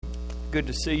Good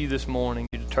to see you this morning.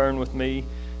 You turn with me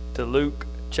to Luke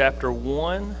chapter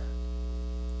 1.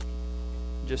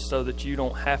 Just so that you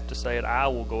don't have to say it, I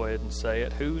will go ahead and say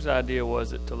it. Whose idea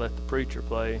was it to let the preacher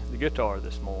play the guitar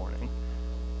this morning?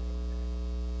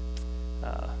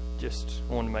 Just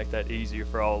want to make that easier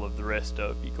for all of the rest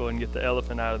of you. Go ahead and get the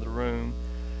elephant out of the room.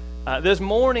 This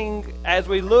morning, as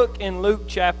we look in Luke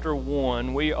chapter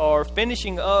 1, we are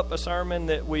finishing up a sermon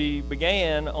that we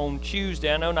began on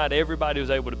Tuesday. I know not everybody was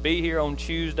able to be here on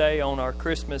Tuesday on our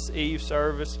Christmas Eve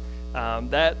service.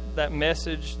 That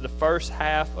message, the first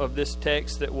half of this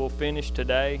text that we'll finish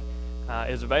today,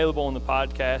 is available on the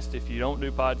podcast. If you don't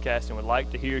do podcasting and would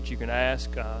like to hear it, you can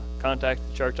contact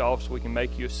the church office. We can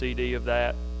make you a CD of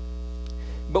that.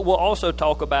 But we'll also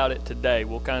talk about it today.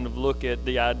 We'll kind of look at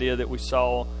the idea that we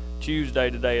saw Tuesday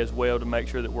today as well to make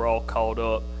sure that we're all caught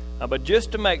up. But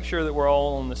just to make sure that we're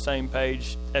all on the same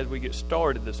page as we get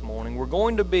started this morning, we're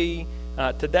going to be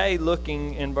today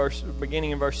looking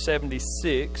beginning in verse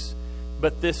 76.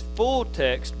 But this full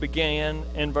text began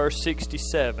in verse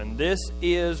 67. This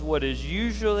is what is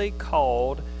usually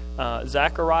called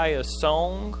Zechariah's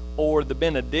song or the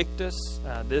Benedictus.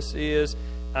 This is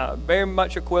very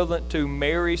much equivalent to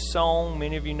Mary's song.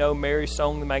 Many of you know Mary's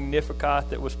song, the Magnificat,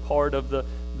 that was part of the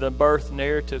birth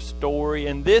narrative story.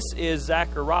 And this is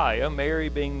Zechariah, Mary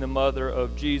being the mother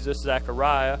of Jesus,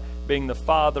 Zechariah being the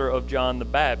father of John the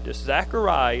Baptist.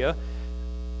 Zechariah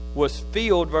was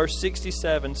filled, verse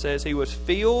 67 says, he was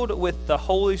filled with the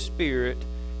Holy Spirit,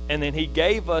 and then he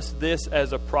gave us this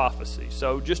as a prophecy.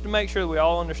 So just to make sure that we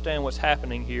all understand what's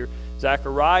happening here,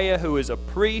 Zechariah, who is a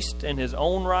priest in his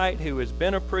own right, who has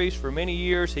been a priest for many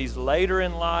years, he's later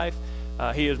in life.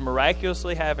 He is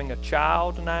miraculously having a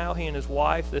child now, he and his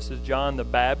wife. This is John the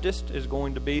Baptist, is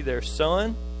going to be their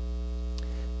son.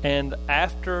 And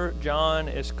after John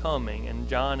is coming and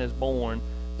John is born,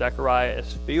 Zechariah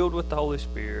is filled with the Holy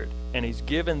Spirit, and he's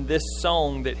given this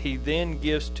song that he then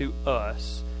gives to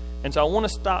us. And so I want to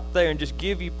stop there and just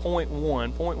give you point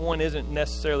one. Point one isn't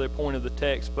necessarily a point of the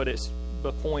text, but it's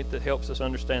the point that helps us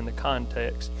understand the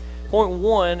context. Point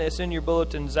one, it's in your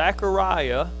bulletin.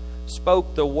 Zechariah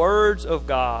spoke the words of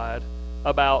God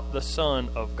about the Son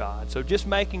of God. So just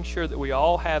making sure that we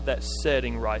all have that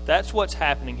setting right. That's what's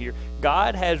happening here.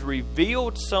 God has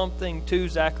revealed something to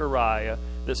Zechariah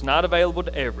that's not available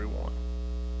to everyone.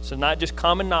 So not just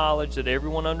common knowledge that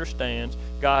everyone understands.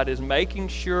 God is making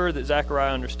sure that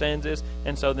Zechariah understands this,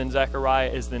 and so then Zechariah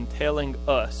is then telling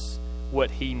us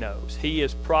what he knows. He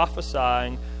is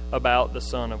prophesying about the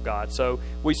Son of God. So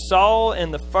we saw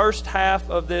in the first half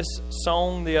of this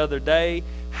song the other day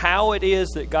how it is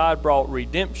that God brought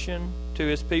redemption to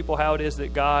His people, how it is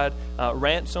that God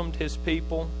ransomed His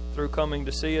people through coming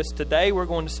to see us. Today we're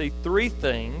going to see three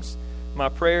things. My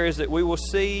prayer is that we will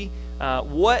see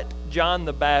what John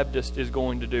the Baptist is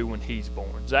going to do when he's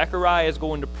born. Zechariah is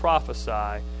going to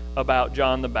prophesy about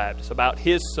John the Baptist, about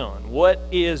his son. What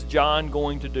is John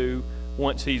going to do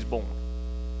once he's born?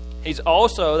 He's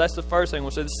also, that's the first thing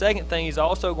we'll say. The second thing, he's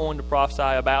also going to prophesy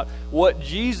about what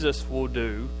Jesus will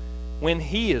do when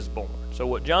he is born. So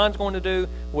what John's going to do,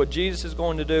 what Jesus is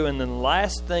going to do, and then the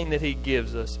last thing that he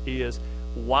gives us is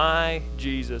why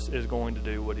Jesus is going to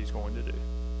do what he's going to do.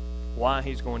 Why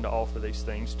he's going to offer these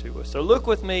things to us. So look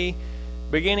with me,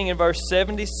 beginning in verse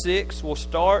 76, we'll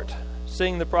start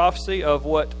seeing the prophecy of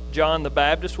what John the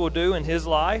Baptist will do in his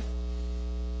life.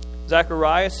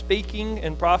 Zechariah, speaking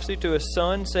in prophecy to his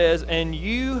son, says, "And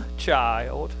you,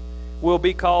 child, will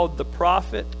be called the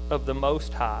prophet of the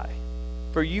Most High,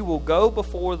 for you will go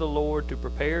before the Lord to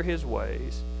prepare His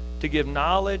ways, to give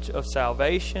knowledge of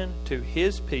salvation to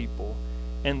His people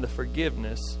and the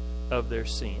forgiveness of their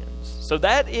sins." So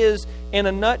that is, in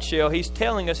a nutshell, he's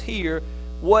telling us here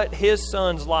what his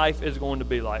son's life is going to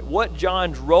be like, what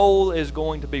John's role is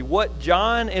going to be, what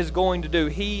John is going to do.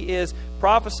 He is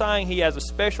prophesying, he has a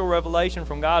special revelation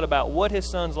from God about what his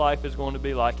son's life is going to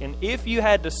be like. And if you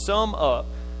had to sum up,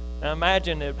 now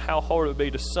imagine how hard it would be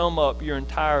to sum up your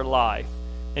entire life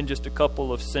in just a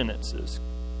couple of sentences.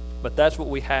 But that's what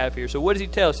we have here. So what does he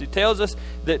tell us? He tells us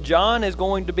that John is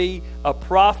going to be a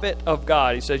prophet of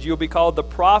God. He says, you'll be called the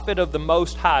prophet of the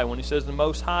Most High. When he says the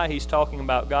Most High, he's talking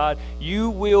about God. You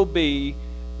will be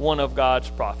one of God's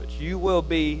prophets. You will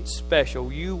be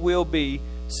special. You will be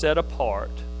set apart.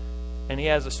 And he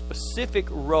has a specific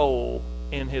role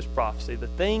in his prophecy. The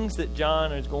things that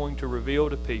John is going to reveal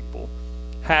to people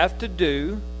have to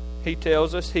do, he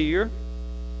tells us here,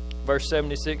 verse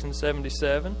 76 and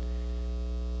 77,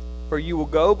 "For you will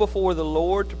go before the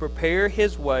Lord to prepare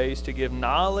His ways, to give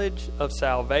knowledge of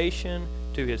salvation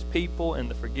to His people and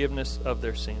the forgiveness of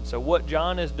their sins." So what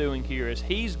John is doing here is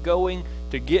he's going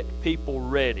to get people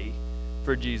ready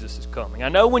for Jesus' coming. I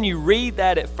know when you read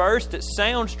that at first, it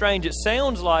sounds strange. It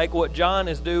sounds like what John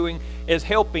is doing is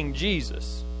helping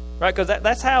Jesus, right? Because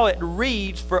that's how it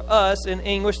reads for us in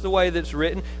English, the way that it's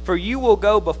written. For you will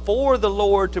go before the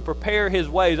Lord to prepare his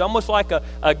ways, almost like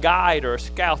a guide or a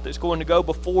scout that's going to go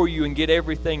before you and get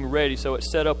everything ready so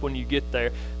it's set up when you get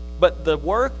there. But the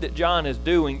work that John is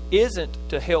doing isn't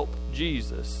to help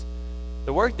Jesus.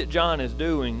 The work that John is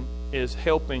doing is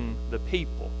helping the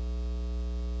people.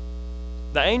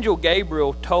 The angel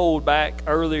Gabriel told back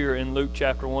earlier in Luke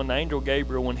chapter 1, the angel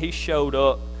Gabriel, when he showed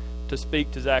up to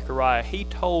speak to Zechariah, he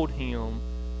told him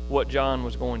what John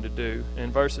was going to do.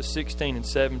 In verses 16 and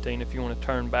 17, if you want to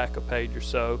turn back a page or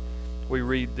so, we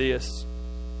read this.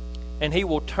 And he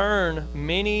will turn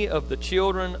many of the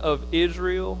children of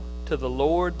Israel to the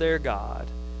Lord their God.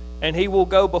 And he will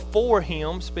go before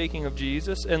him, speaking of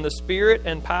Jesus, in the spirit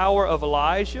and power of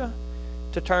Elijah,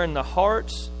 to turn the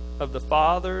hearts of the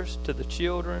fathers to the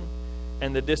children,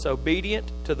 and the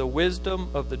disobedient to the wisdom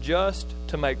of the just,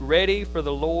 to make ready for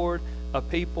the Lord a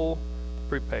people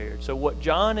prepared. So what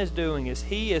John is doing is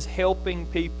he is helping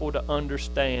people to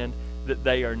understand that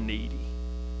they are needy.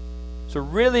 It's a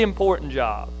really important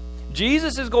job.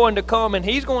 Jesus is going to come and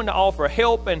he's going to offer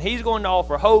help, and he's going to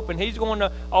offer hope, and he's going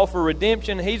to offer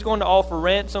redemption, and he's going to offer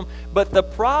ransom. But the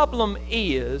problem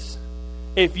is,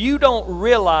 if you don't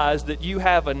realize that you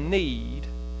have a need,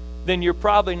 then you're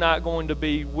probably not going to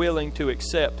be willing to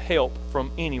accept help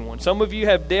from anyone. Some of you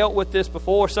have dealt with this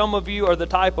before. Some of you are the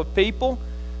type of people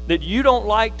that you don't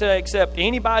like to accept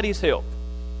anybody's help.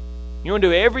 You want to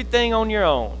do everything on your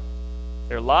own.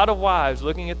 There are a lot of wives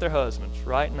looking at their husbands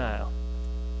right now.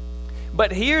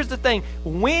 But here's the thing.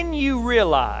 When you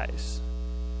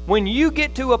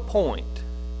get to a point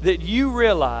that you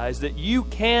realize that you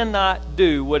cannot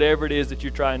do whatever it is that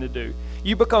you're trying to do,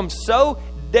 you become so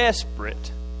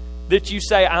desperate that you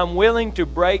say, I'm willing to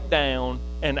break down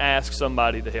and ask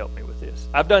somebody to help me with this.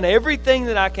 I've done everything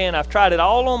that I can. I've tried it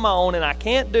all on my own, and I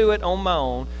can't do it on my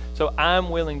own. So I'm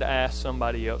willing to ask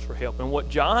somebody else for help. And what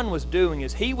John was doing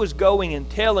is he was going and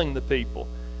telling the people,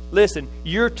 listen,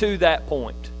 you're to that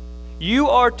point. You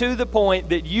are to the point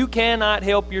that you cannot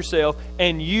help yourself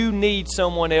and you need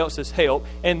someone else's help.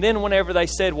 And then whenever they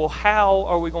said, well, how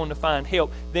are we going to find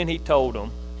help? Then he told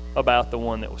them about the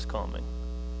one that was coming.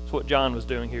 That's what John was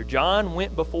doing here. John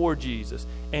went before Jesus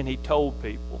and he told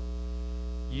people,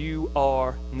 you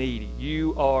are needy.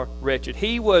 You are wretched.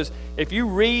 He was, if you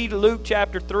read Luke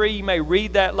chapter 3, you may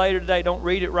read that later today. Don't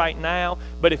read it right now.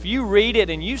 But if you read it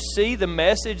and you see the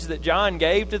message that John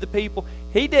gave to the people,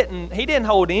 he didn't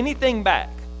hold anything back.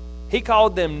 He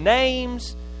called them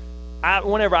names.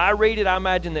 Whenever I read it, I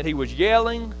imagine that he was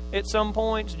yelling at some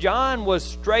points. John was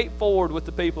straightforward with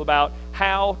the people about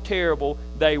how terrible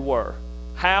they were,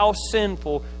 how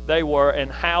sinful they were,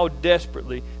 and how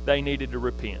desperately they needed to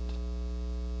repent.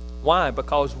 Why?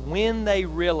 Because when they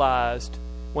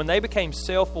became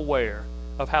self-aware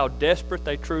of how desperate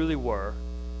they truly were,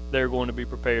 they're going to be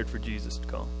prepared for Jesus to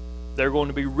come. They're going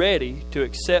to be ready to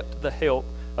accept the help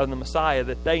of the Messiah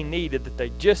that they needed, that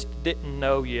they just didn't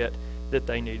know yet that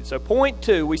they needed. So point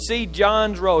 2, we see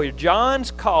John's role here. John's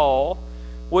call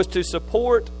was to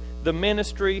support the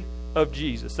ministry of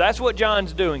Jesus. That's what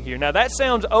John's doing here. Now that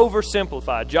sounds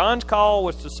oversimplified. John's call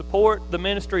was to support the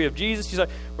ministry of Jesus. You say,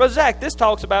 Brother Zach, this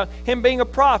talks about him being a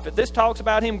prophet. This talks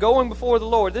about him going before the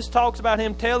Lord. This talks about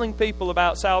him telling people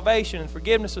about salvation and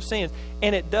forgiveness of sins.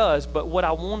 And it does. But what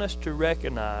I want us to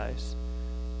recognize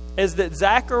is that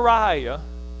Zechariah,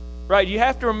 right, you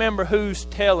have to remember who's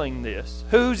telling this,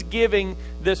 who's giving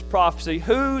this prophecy,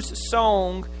 whose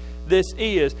song this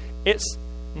is. It's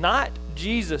not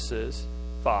Jesus's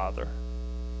father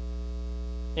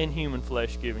in human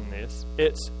flesh giving this.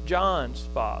 It's John's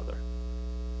father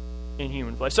in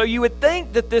human flesh. So you would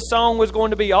think that this song was going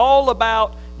to be all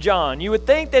about John. You would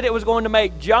think that it was going to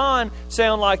make John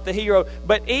sound like the hero.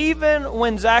 But even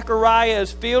when Zechariah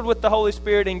is filled with the Holy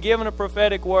Spirit and given a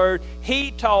prophetic word, he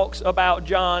talks about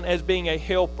John as being a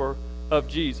helper of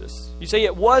Jesus. You see,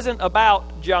 it wasn't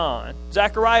about John.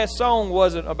 Zechariah's song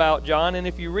wasn't about John. And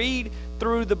if you read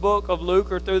through the book of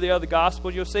Luke or through the other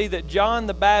Gospels, you'll see that John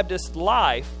the Baptist's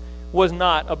life was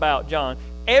not about John.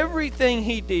 Everything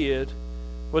he did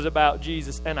was about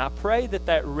Jesus. And I pray that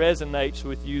that resonates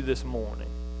with you this morning.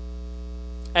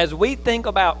 As we think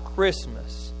about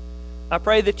Christmas, I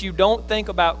pray that you don't think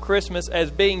about Christmas as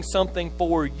being something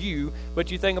for you, but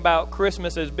you think about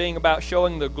Christmas as being about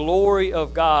showing the glory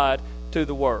of God to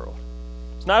the world.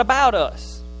 It's not about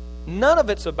us. None of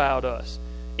it's about us.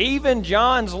 Even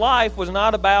John's life was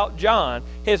not about John.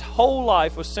 His whole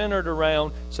life was centered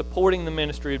around supporting the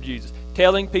ministry of Jesus.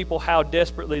 telling people how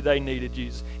desperately they needed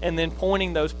Jesus, and then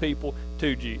pointing those people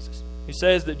to Jesus. He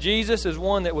says that Jesus is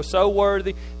one that was so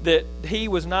worthy that he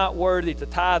was not worthy to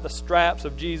tie the straps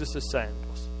of Jesus'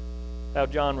 sandals. How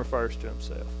John refers to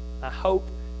himself. I hope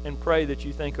and pray that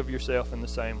you think of yourself in the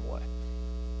same way.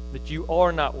 That you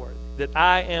are not worthy. That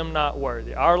I am not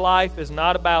worthy. Our life is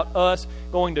not about us.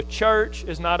 Going to church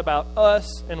is not about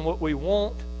us and what we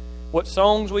want. What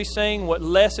songs we sing, what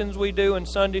lessons we do in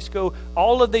Sunday school.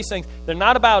 All of these things, they're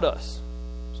not about us.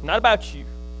 It's not about you.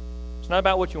 It's not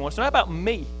about what you want. It's not about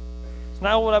me. It's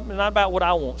not about what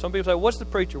I want. Some people say, what's the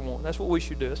preacher want? That's what we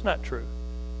should do. That's not true.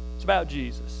 It's about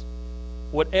Jesus.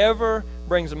 Whatever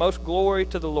brings the most glory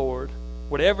to the Lord,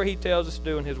 whatever he tells us to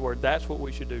do in his word, that's what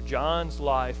we should do. John's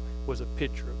life was a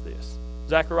picture of this.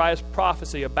 Zechariah's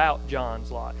prophecy about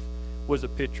John's life was a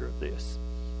picture of this.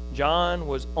 John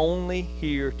was only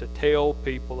here to tell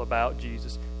people about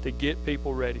Jesus, to get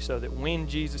people ready so that when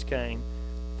Jesus came,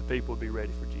 the people would be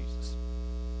ready for Jesus.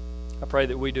 I pray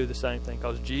that we do the same thing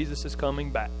because Jesus is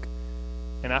coming back.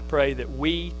 And I pray that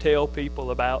we tell people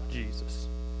about Jesus.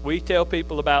 We tell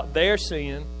people about their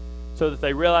sin so that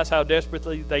they realize how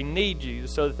desperately they need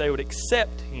Jesus, so that they would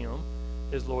accept him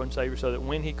as Lord and Savior, so that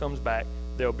when he comes back,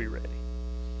 they'll be ready.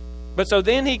 But so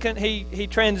then he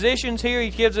transitions here. He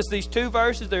gives us these two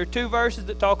verses. There are two verses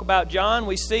that talk about John.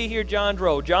 We see here John's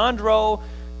role. John's role,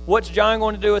 what's John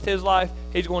going to do with his life?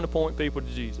 He's going to point people to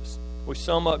Jesus. We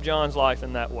sum up John's life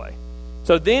in that way.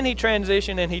 So then he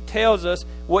transitions and he tells us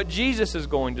what Jesus is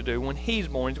going to do when he's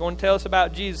born. He's going to tell us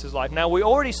about Jesus' life. Now, we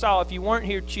already saw, if you weren't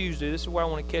here Tuesday, this is where I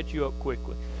want to catch you up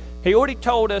quickly. He already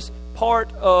told us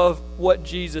part of what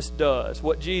Jesus does,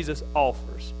 what Jesus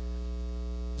offers.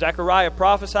 Zechariah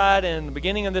prophesied, and in the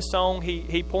beginning of this song,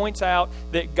 he points out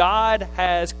that God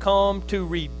has come to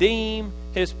redeem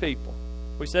his people.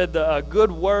 We said a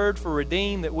good word for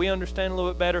redeem that we understand a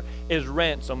little bit better is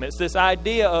ransom. It's this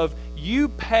idea of you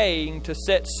paying to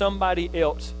set somebody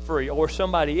else free, or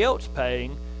somebody else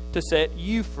paying to set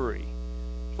you free.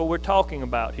 That's what we're talking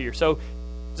about here. So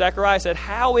Zechariah said,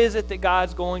 how is it that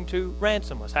God's going to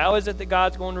ransom us? How is it that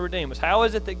God's going to redeem us? How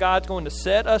is it that God's going to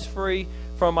set us free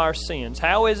from our sins?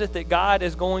 How is it that God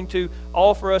is going to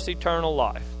offer us eternal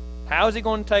life? How is he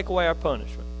going to take away our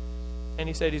punishment? And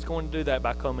he said he's going to do that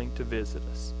by coming to visit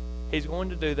us. He's going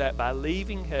to do that by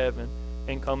leaving heaven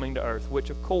and coming to earth, which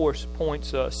of course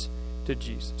points us to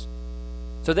Jesus.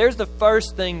 So there's the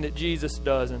first thing that Jesus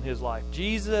does in his life.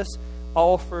 Jesus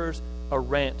offers a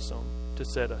ransom to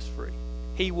set us free.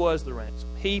 He was the ransom.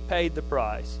 He paid the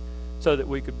price so that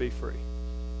we could be free.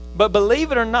 But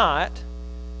believe it or not,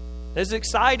 this is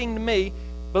exciting to me,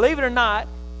 believe it or not,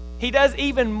 he does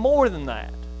even more than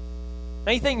that.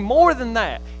 Now you think more than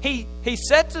that. He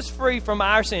sets us free from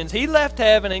our sins. He left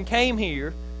heaven and came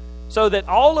here so that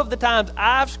all of the times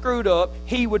I've screwed up,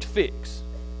 he would fix.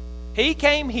 He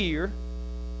came here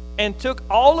and took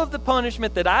all of the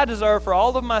punishment that I deserve for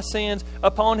all of my sins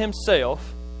upon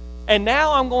himself. And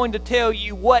now I'm going to tell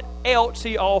you what else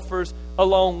he offers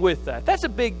along with that. That's a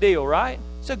big deal, right?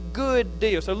 It's a good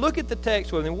deal. So look at the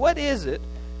text with me. What is it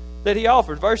that he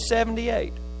offers? Verse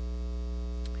 78.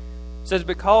 It says,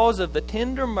 because of the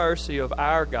tender mercy of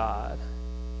our God,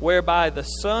 whereby the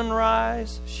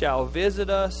sunrise shall visit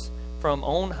us from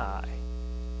on high,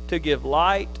 to give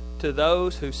light to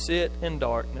those who sit in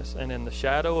darkness and in the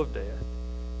shadow of death,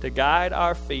 to guide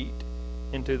our feet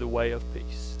into the way of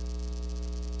peace.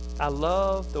 I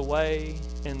love the way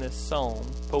in this song,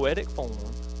 poetic form,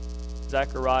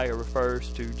 Zechariah refers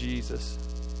to Jesus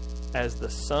as the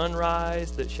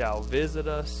sunrise that shall visit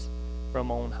us from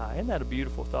on high. Isn't that a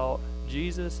beautiful thought?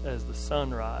 Jesus as the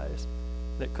sunrise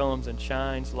that comes and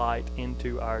shines light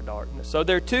into our darkness. So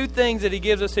there are two things that he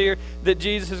gives us here that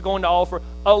Jesus is going to offer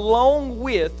along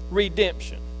with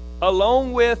redemption,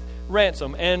 along with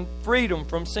ransom and freedom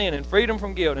from sin and freedom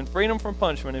from guilt and freedom from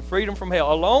punishment and freedom from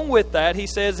hell. Along with that, he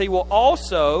says he will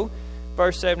also,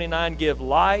 verse 79, give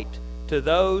light to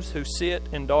those who sit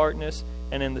in darkness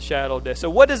and in the shadow of death. So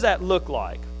what does that look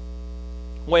like?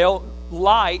 Well,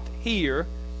 light here,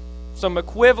 some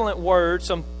equivalent words,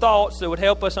 some thoughts that would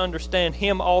help us understand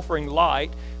him offering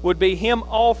light would be him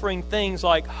offering things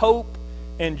like hope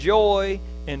and joy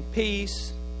and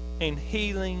peace and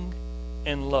healing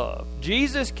and love.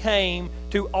 Jesus came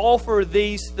to offer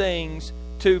these things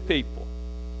to people.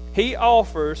 He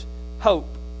offers hope.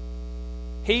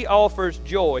 He offers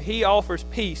joy. He offers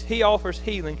peace. He offers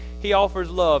healing. He offers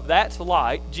love. That's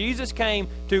light. Jesus came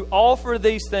to offer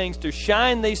these things, to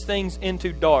shine these things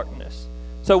into darkness.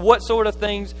 So what sort of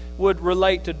things would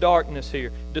relate to darkness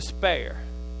here? Despair,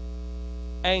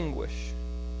 anguish,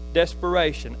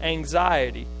 desperation,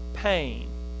 anxiety, pain,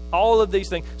 All of these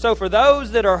things. So for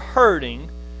those that are hurting,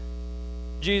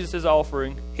 Jesus is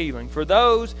offering healing. For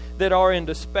those that are in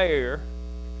despair,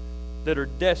 that are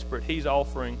desperate, He's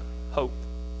offering hope.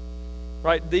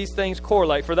 Right? These things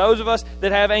correlate. For those of us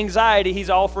that have anxiety, He's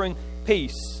offering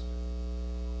peace.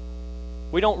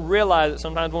 We don't realize it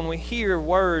sometimes when we hear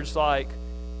words like,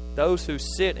 those who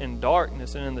sit in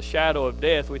darkness and in the shadow of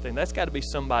death, we think that's got to be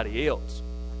somebody else.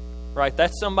 Right?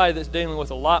 That's somebody that's dealing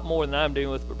with a lot more than I'm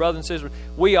dealing with. But brothers and sisters,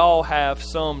 we all have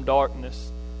some darkness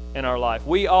in our life.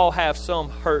 We all have some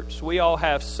hurts. We all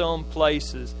have some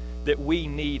places that we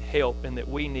need help and that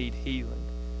we need healing.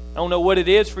 I don't know what it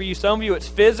is for you. Some of you it's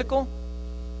physical.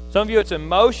 Some of you it's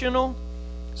emotional.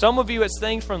 Some of you it's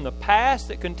things from the past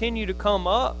that continue to come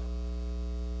up.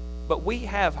 But we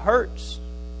have hurts.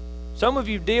 Some of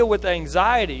you deal with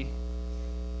anxiety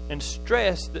and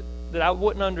stress that I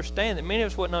wouldn't understand, that many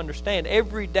of us wouldn't understand.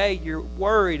 Every day you're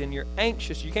worried and you're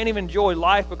anxious. You can't even enjoy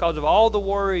life because of all the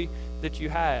worry that you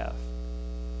have.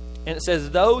 And it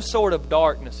says those sort of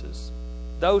darknesses,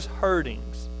 those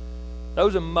hurtings,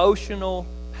 those emotional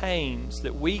pains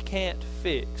that we can't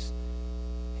fix,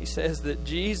 He says that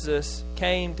Jesus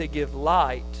came to give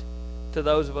light to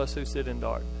those of us who sit in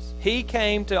darkness. He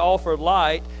came to offer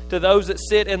light to those that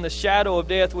sit in the shadow of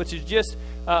death, which is just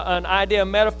an idea, a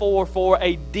metaphor for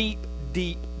a deep,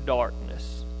 deep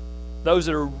darkness. Those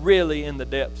that are really in the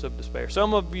depths of despair.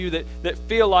 Some of you that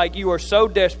feel like you are so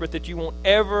desperate that you won't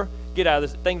ever get out of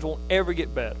this, that things won't ever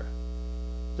get better.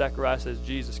 Zechariah says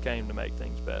Jesus came to make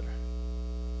things better.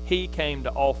 He came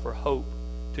to offer hope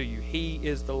to you. He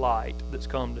is the light that's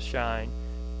come to shine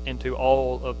into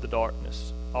all of the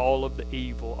darkness, all of the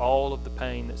evil, all of the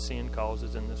pain that sin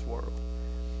causes in this world.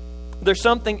 There's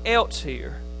something else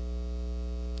here.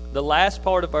 The last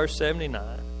part of verse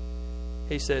 79,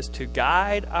 he says, to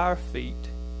guide our feet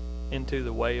into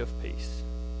the way of peace.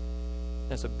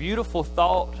 That's a beautiful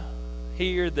thought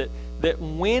here that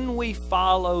when we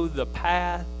follow the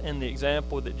path and the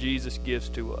example that Jesus gives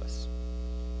to us.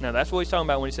 Now that's what he's talking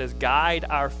about when he says guide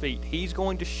our feet. He's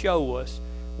going to show us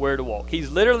where to walk.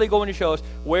 He's literally going to show us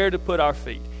where to put our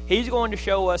feet. He's going to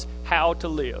show us how to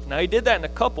live. Now, He did that in a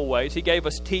couple ways. He gave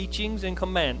us teachings and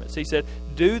commandments. He said,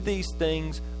 do these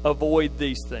things, avoid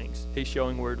these things. He's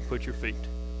showing where to put your feet.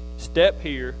 Step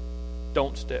here,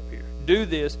 don't step here. Do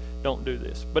this, don't do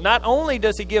this. But not only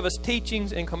does He give us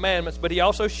teachings and commandments, but He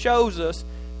also shows us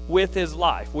with His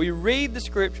life. We read the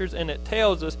Scriptures and it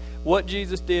tells us what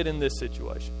Jesus did in this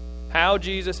situation. How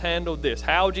Jesus handled this.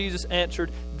 How Jesus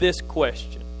answered this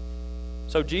question.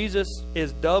 So Jesus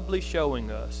is doubly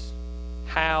showing us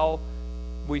how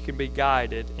we can be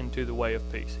guided into the way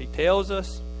of peace. He tells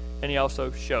us and He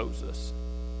also shows us.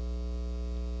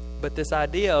 But this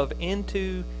idea of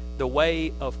into the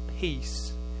way of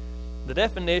peace, the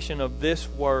definition of this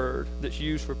word that's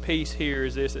used for peace here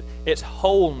is this: it's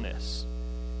wholeness.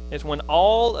 It's when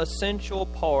all essential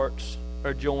parts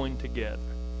are joined together.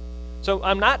 So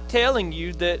I'm not telling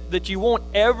you that you won't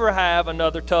ever have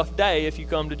another tough day if you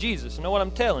come to Jesus. You know what I'm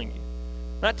telling you?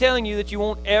 I'm not telling you that you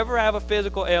won't ever have a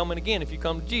physical ailment again if you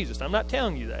come to Jesus. I'm not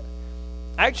telling you that.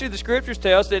 Actually, the Scriptures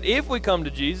tell us that if we come to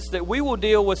Jesus, that we will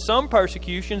deal with some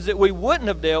persecutions that we wouldn't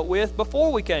have dealt with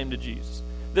before we came to Jesus.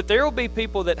 That there will be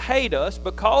people that hate us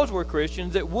because we're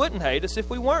Christians that wouldn't hate us if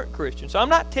we weren't Christians. So I'm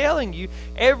not telling you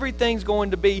everything's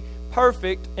going to be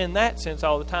perfect in that sense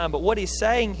all the time. But what he's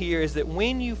saying here is that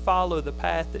when you follow the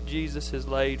path that Jesus has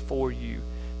laid for you,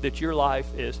 that your life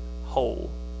is whole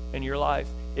and your life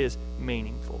is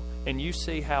meaningful. And you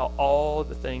see how all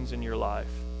the things in your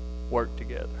life work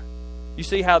together. You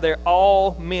see how they're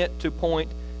all meant to point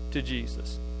to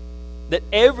Jesus. That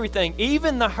everything,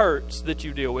 even the hurts that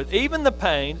you deal with, even the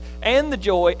pain and the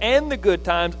joy and the good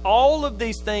times, all of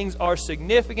these things are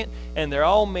significant and they're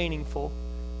all meaningful.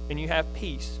 And you have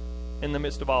peace in the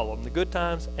midst of all of them, the good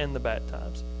times and the bad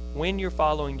times. When you're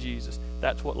following Jesus,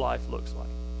 that's what life looks like.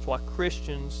 That's why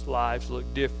Christians' lives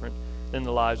look different than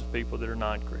the lives of people that are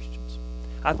non-Christians.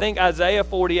 I think Isaiah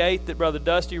 48 that Brother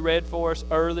Dusty read for us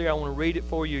earlier, I want to read it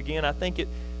for you again. I think it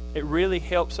really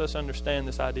helps us understand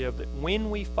this idea of that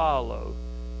when we follow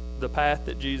the path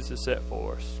that Jesus has set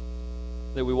for us,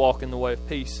 that we walk in the way of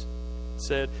peace. It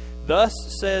said, "Thus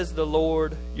says the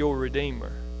Lord your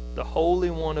Redeemer, the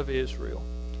Holy One of Israel.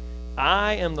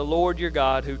 I am the Lord your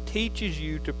God who teaches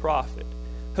you to profit,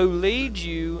 who leads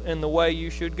you in the way you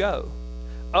should go.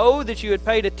 Oh, that you had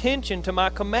paid attention to my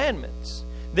commandments.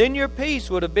 Then your peace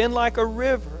would have been like a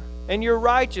river, and your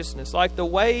righteousness like the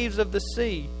waves of the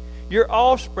sea. Your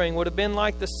offspring would have been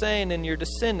like the sand, and your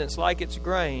descendants like its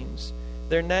grains.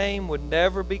 Their name would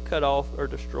never be cut off or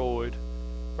destroyed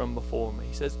from before me."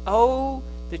 He says, oh,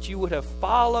 that you would have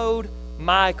followed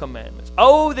my commandments.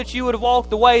 Oh, that you would have walked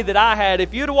the way that I had.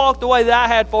 If you'd have walked the way that I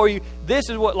had for you, this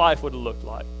is what life would have looked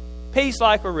like. Peace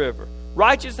like a river.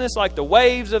 Righteousness like the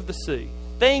waves of the sea.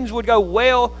 Things would go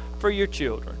well for your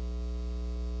children.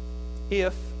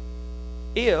 If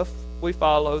we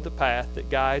follow the path that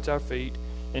guides our feet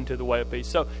into the way of peace.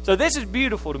 So this is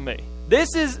beautiful to me.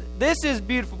 This is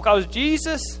beautiful because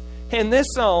Jesus in this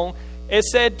song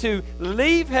is said to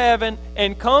leave heaven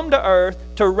and come to earth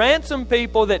to ransom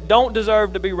people that don't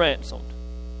deserve to be ransomed.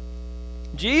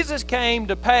 Jesus came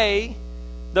to pay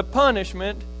the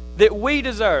punishment that we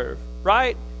deserve,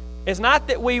 right? It's not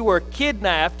that we were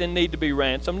kidnapped and need to be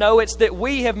ransomed. No, it's that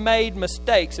we have made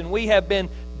mistakes and we have been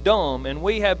dumb and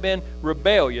we have been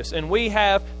rebellious and we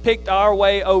have picked our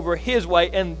way over His way,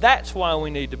 and that's why we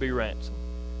need to be ransomed.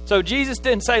 So Jesus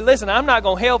didn't say, listen, I'm not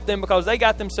going to help them because they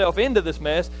got themselves into this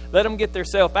mess. Let them get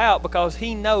themselves out, because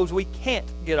He knows we can't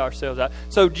get ourselves out.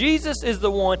 So Jesus is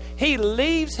the one. He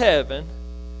leaves heaven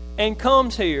and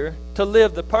comes here to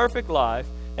live the perfect life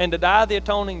and to die the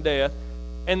atoning death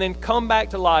and then come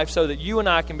back to life so that you and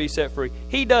I can be set free.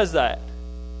 He does that.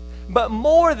 But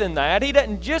more than that, He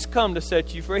doesn't just come to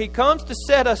set you free. He comes to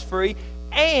set us free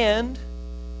and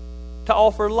to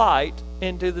offer light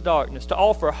into the darkness, to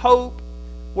offer hope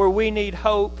where we need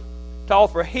hope, to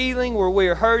offer healing where we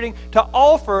are hurting, to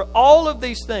offer all of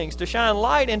these things, to shine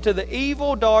light into the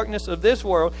evil darkness of this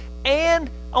world. And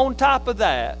on top of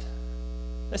that,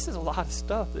 this is a lot of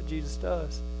stuff that Jesus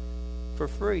does for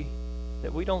free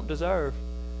that we don't deserve.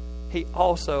 He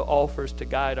also offers to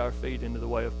guide our feet into the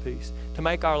way of peace, to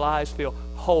make our lives feel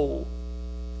whole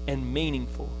and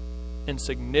meaningful and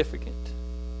significant.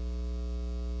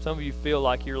 Some of you feel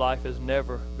like your life has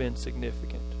never been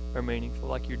significant or meaningful,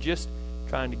 like you're just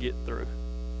trying to get through.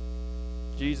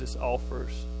 Jesus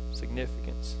offers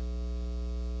significance.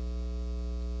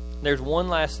 There's one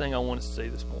last thing I want us to see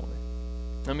this morning.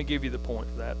 Let me give you the point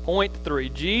for that. Point 3,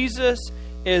 Jesus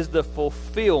is the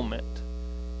fulfillment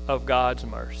of God's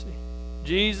mercy.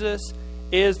 Jesus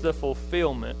is the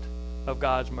fulfillment of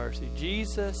God's mercy.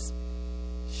 Jesus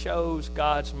shows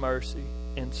God's mercy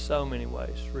in so many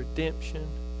ways. Redemption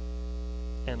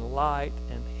and light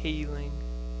and healing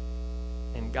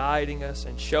and guiding us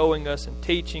and showing us and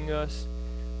teaching us.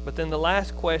 But then the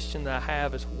last question that I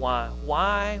have is why?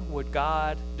 Why would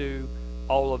God do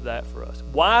all of that for us?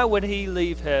 Why would He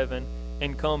leave heaven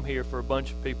and come here for a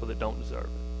bunch of people that don't deserve it?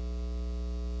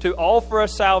 To offer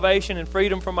us salvation and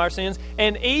freedom from our sins,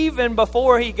 and even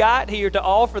before He got here to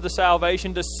offer the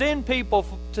salvation, to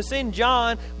send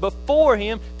John before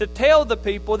Him to tell the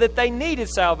people that they needed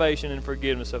salvation and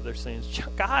forgiveness of their sins.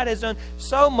 God has done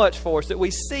so much for us that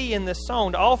we see in this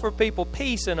song, to offer people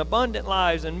peace and abundant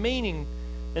lives and meaning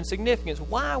and significance.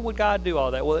 Why would God do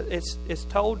all that? Well, it's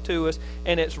told to us,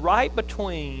 and it's right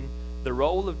between the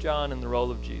role of John and the role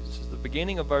of Jesus. It's the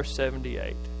beginning of verse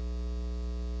 78.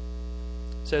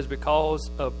 It says, because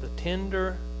of the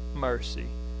tender mercy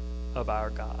of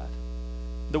our God.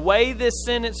 The way this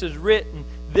sentence is written,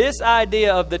 this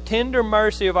idea of the tender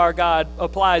mercy of our God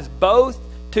applies both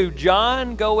to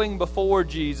John going before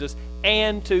Jesus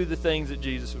and to the things that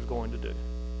Jesus was going to do.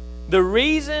 The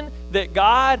reason that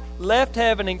God left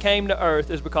heaven and came to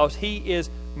earth is because He is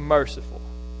merciful.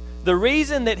 The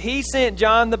reason that He sent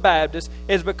John the Baptist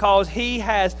is because He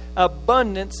has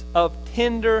abundance of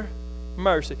tender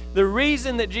mercy. The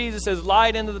reason that Jesus is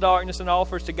light into the darkness and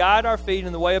offers to guide our feet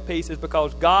in the way of peace is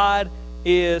because God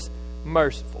is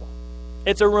merciful.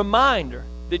 It's a reminder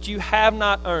that you have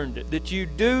not earned it, that you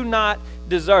do not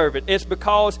deserve it. It's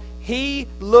because He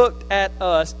looked at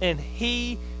us and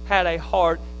He had a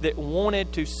heart that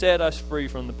wanted to set us free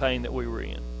from the pain that we were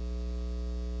in.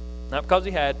 Not because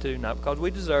He had to, not because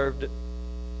we deserved it.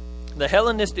 The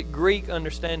Hellenistic Greek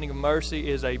understanding of mercy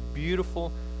is a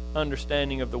beautiful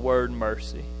understanding of the word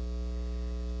mercy.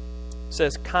 It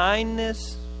says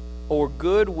kindness or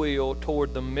goodwill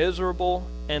toward the miserable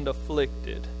and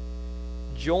afflicted,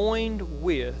 joined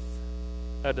with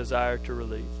a desire to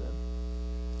relieve them.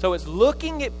 So it's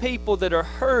looking at people that are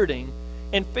hurting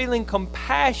and feeling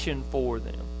compassion for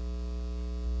them.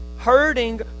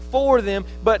 Hurting for them,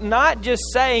 but not just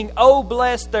saying, oh,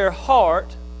 bless their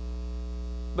heart,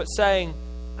 but saying,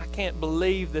 I can't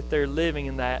believe that they're living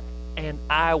in that, and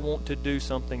I want to do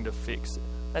something to fix it.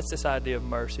 That's this idea of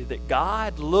mercy, that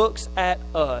God looks at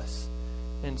us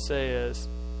and says,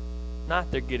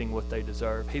 not they're getting what they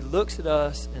deserve. He looks at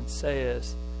us and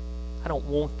says, I don't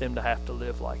want them to have to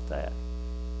live like that.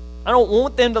 I don't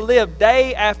want them to live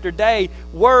day after day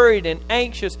worried and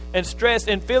anxious and stressed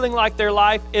and feeling like their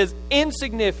life is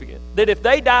insignificant. That if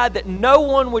they died, that no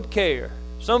one would care.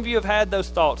 Some of you have had those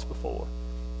thoughts before.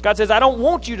 God says, I don't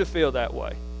want you to feel that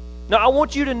way. No, I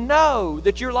want you to know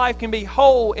that your life can be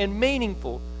whole and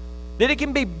meaningful, that it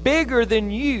can be bigger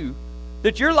than you,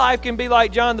 that your life can be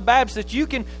like John the Baptist, that you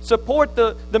can support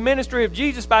the ministry of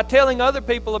Jesus by telling other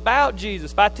people about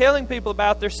Jesus, by telling people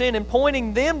about their sin and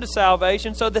pointing them to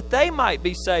salvation so that they might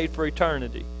be saved for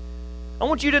eternity. I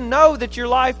want you to know that your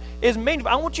life is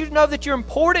meaningful. I want you to know that you're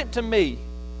important to me.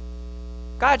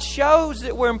 God shows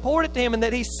that we're important to Him and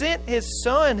that He sent His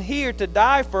Son here to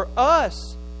die for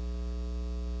us.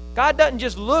 God doesn't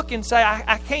just look and say,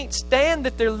 I can't stand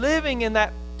that they're living in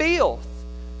that filth.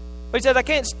 But He says, I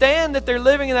can't stand that they're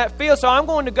living in that filth, so I'm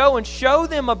going to go and show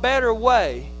them a better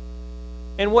way.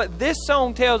 And what this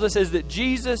song tells us is that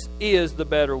Jesus is the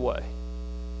better way.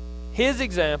 His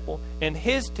example and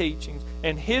His teachings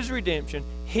and His redemption,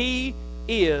 He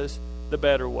is the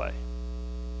better way.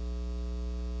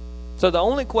 So the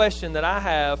only question that I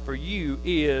have for you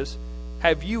is,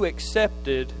 have you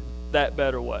accepted that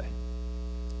better way?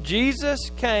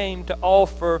 Jesus came to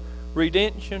offer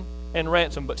redemption and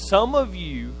ransom, but some of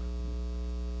you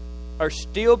are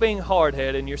still being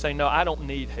hard-headed and you're saying, no, I don't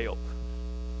need help.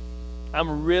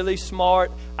 I'm really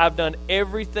smart. I've done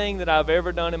everything that I've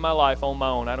ever done in my life on my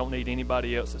own. I don't need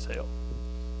anybody else's help.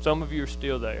 Some of you are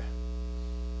still there.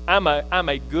 I'm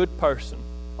a good person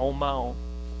on my own.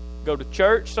 Go to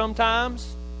church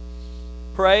sometimes,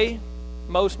 pray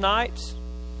most nights,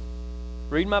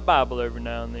 read my Bible every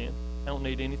now and then. I don't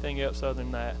need anything else other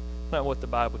than that. That's not what the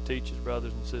Bible teaches,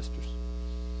 brothers and sisters.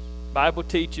 The Bible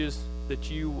teaches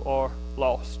that you are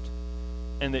lost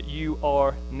and that you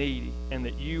are needy and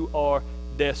that you are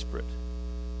desperate.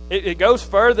 It goes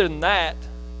further than that.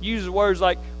 It uses words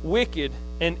like wicked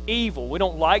and evil. We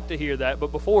don't like to hear that,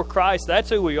 but before Christ, that's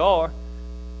who we are.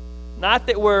 Not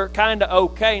that we're kind of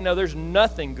okay. No, there's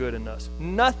nothing good in us.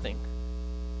 Nothing.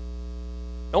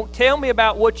 Don't tell me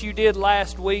about what you did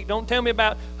last week. Don't tell me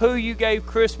about who you gave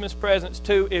Christmas presents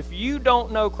to. If you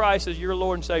don't know Christ as your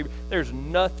Lord and Savior, there's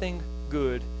nothing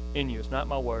good in you. It's not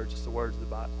my words. It's the words of the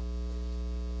Bible.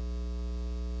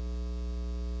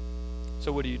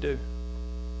 So what do?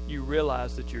 You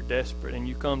realize that you're desperate and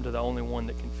you come to the only one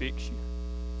that can fix you.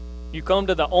 You come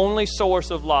to the only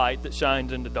source of light that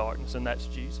shines into darkness, and that's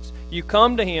Jesus. You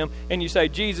come to Him and you say,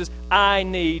 Jesus, I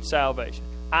need salvation.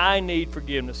 I need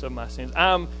forgiveness of my sins.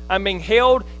 I'm being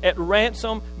held at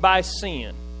ransom by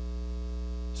sin.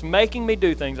 It's making me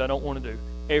do things I don't want to do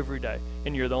every day.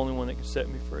 And you're the only one that can set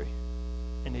me free.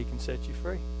 And He can set you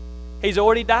free. He's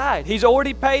already died. He's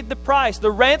already paid the price.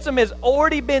 The ransom has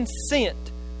already been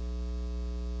sent.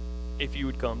 If you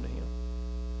would come to Him.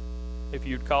 If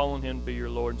you would call on Him to be your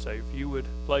Lord and Savior. If you would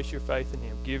place your faith in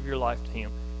Him. Give your life to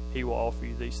Him. He will offer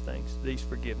you these things. These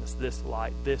forgiveness. This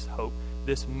light. This hope.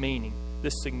 This meaning.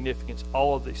 This significance.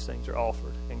 All of these things are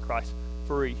offered in Christ.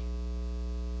 Free.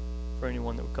 For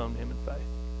anyone that would come to Him in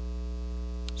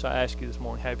faith. So I ask you this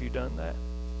morning. Have you done that?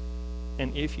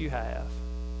 And if you have,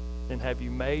 then have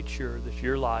you made sure that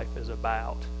your life is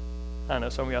about? I know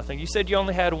some of y'all think, you said you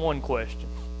only had one question.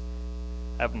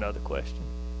 I have another question.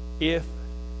 If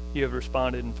you have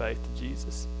responded in faith to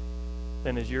Jesus,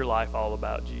 then is your life all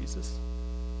about Jesus?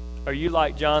 Are you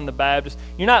like John the Baptist?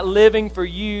 You're not living for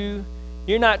you.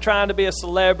 You're not trying to be a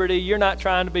celebrity. You're not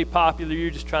trying to be popular.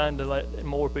 You're just trying to let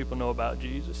more people know about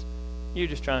Jesus. You're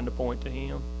just trying to point to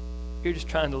Him. You're just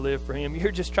trying to live for Him.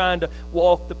 You're just trying to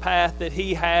walk the path that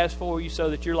He has for you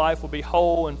so that your life will be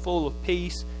whole and full of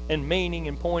peace and meaning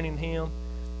and pointing to Him.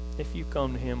 If you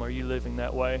come to Him, are you living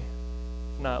that way?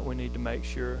 If not, we need to make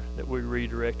sure that we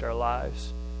redirect our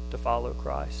lives to follow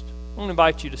Christ. I want to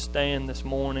invite you to stand this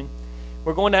morning.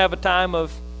 We're going to have a time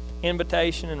of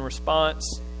invitation and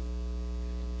response.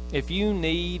 If you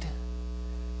need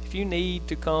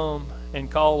to come and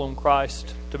call on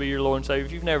Christ to be your Lord and Savior,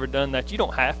 if you've never done that, you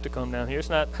don't have to come down here. It's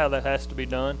not how that has to be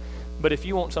done. But if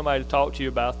you want somebody to talk to you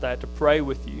about that, to pray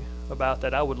with you about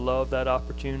that, I would love that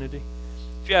opportunity.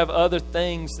 If you have other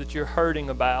things that you're hurting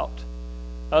about,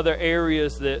 other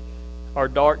areas that are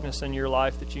darkness in your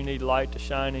life that you need light to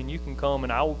shine in, you can come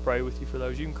and I will pray with you for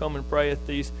those. You can come and pray at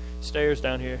these stairs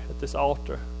down here, at this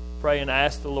altar. Pray and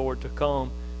ask the Lord to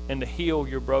come and to heal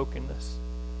your brokenness.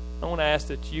 I want to ask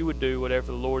that you would do whatever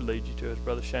the Lord leads you to, as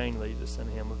Brother Shane leads us in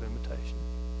a hymn of invitation.